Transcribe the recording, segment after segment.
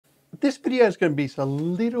This video is going to be a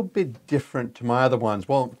little bit different to my other ones.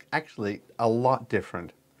 Well, actually, a lot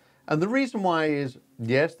different. And the reason why is,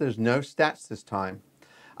 yes, there's no stats this time.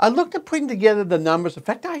 I looked at putting together the numbers. In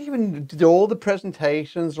fact, I even did all the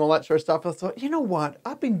presentations and all that sort of stuff. I thought, you know what?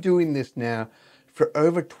 I've been doing this now for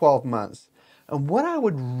over 12 months. And what I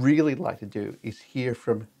would really like to do is hear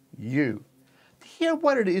from you. To hear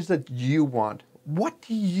what it is that you want. What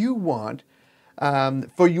do you want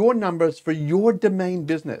for your numbers, for your domain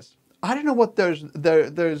business? I don't know what those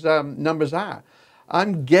numbers are.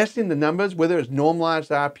 I'm guessing the numbers, whether it's normalized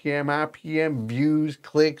RPM, views,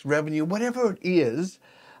 clicks, revenue, whatever it is,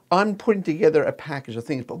 I'm putting together a package of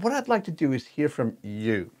things. But what I'd like to do is hear from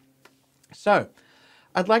you. So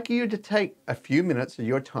I'd like you to take a few minutes of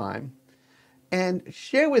your time and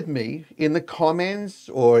share with me in the comments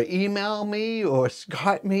or email me or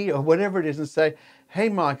Skype me or whatever it is and say, hey,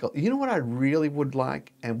 Michael, you know what I really would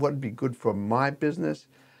like and what would be good for my business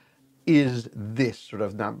is this sort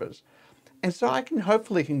of numbers. And so I can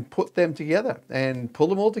hopefully put them together and pull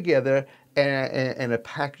them all together and a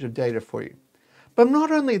package of data for you. But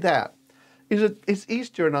not only that, it's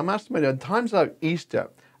Easter, and I must admit, at times like Easter,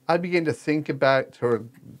 I begin to think about sort of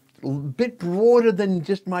a bit broader than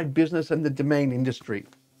just my business and the domain industry.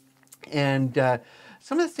 And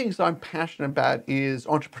some of the things I'm passionate about is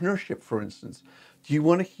entrepreneurship, for instance. Do you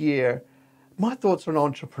want to hear my thoughts on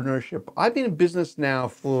entrepreneurship? I've been in business now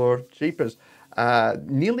for, jeepers,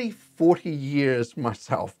 nearly 40 years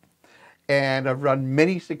myself. And I've run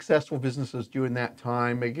many successful businesses during that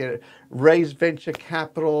time. I raised venture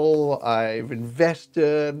capital, I've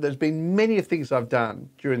invested. There's been many things I've done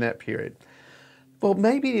during that period. Well,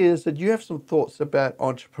 maybe it is that you have some thoughts about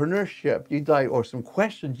entrepreneurship you'd like, or some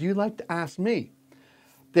questions you'd like to ask me.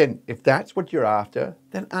 Then if that's what you're after,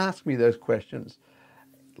 then ask me those questions.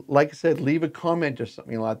 Like I said, leave a comment or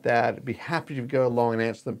something like that. I'd be happy to go along and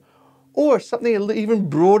answer them. Or something even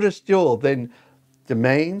broader still than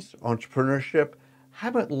domains, entrepreneurship. How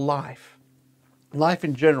about life? Life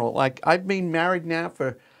in general. Like, I've been married now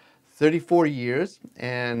for 34 years,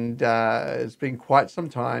 and it's been quite some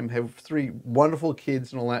time. Have 3 wonderful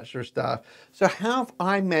kids and all that sort of stuff. So how have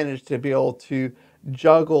I managed to be able to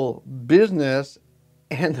juggle business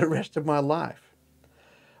and the rest of my life?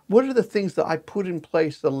 What are the things that I put in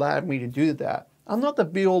place that allowed me to do that? I'm not the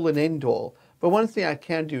be-all and end-all, but one thing I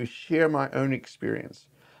can do is share my own experience.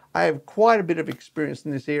 I have quite a bit of experience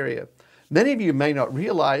in this area. Many of you may not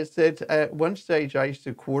realize that at one stage I used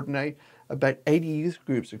to coordinate about 80 youth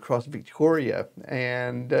groups across Victoria,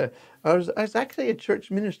 and I was actually a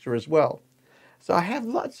church minister as well. So I have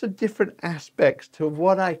lots of different aspects to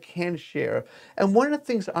what I can share. And one of the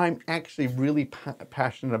things I'm actually really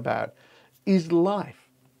passionate about is life,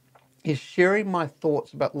 is sharing my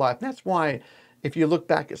thoughts about life. And that's why, if you look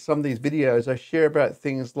back at some of these videos, I share about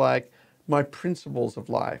things like my principles of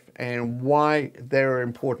life and why they're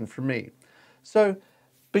important for me. So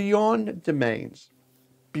beyond domains,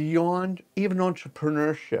 beyond even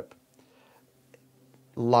entrepreneurship,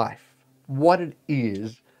 life, what it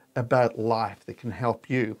is about life that can help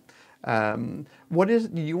you. What is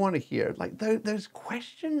it you want to hear? Like those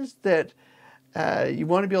questions that you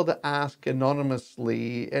want to be able to ask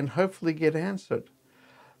anonymously and hopefully get answered.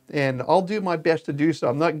 And I'll do my best to do so.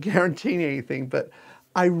 I'm not guaranteeing anything, but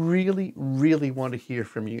I really, really want to hear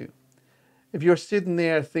from you. If you're sitting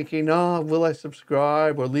there thinking, oh, will I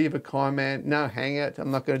subscribe or leave a comment? No, hang it.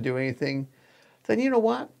 I'm not going to do anything. Then you know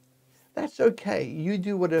what? That's okay. You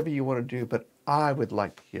do whatever you want to do, but I would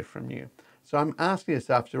like to hear from you. So I'm asking this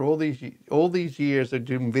after all these years of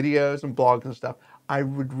doing videos and blogs and stuff. I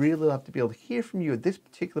would really love to be able to hear from you at this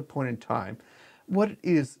particular point in time what it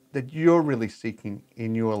is that you're really seeking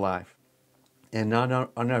in your life. And I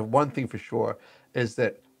know one thing for sure is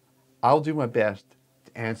that I'll do my best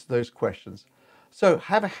to answer those questions. So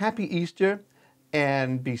have a happy Easter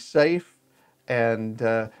and be safe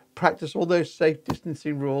and practice all those safe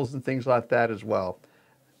distancing rules and things like that as well.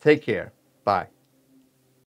 Take care. Bye.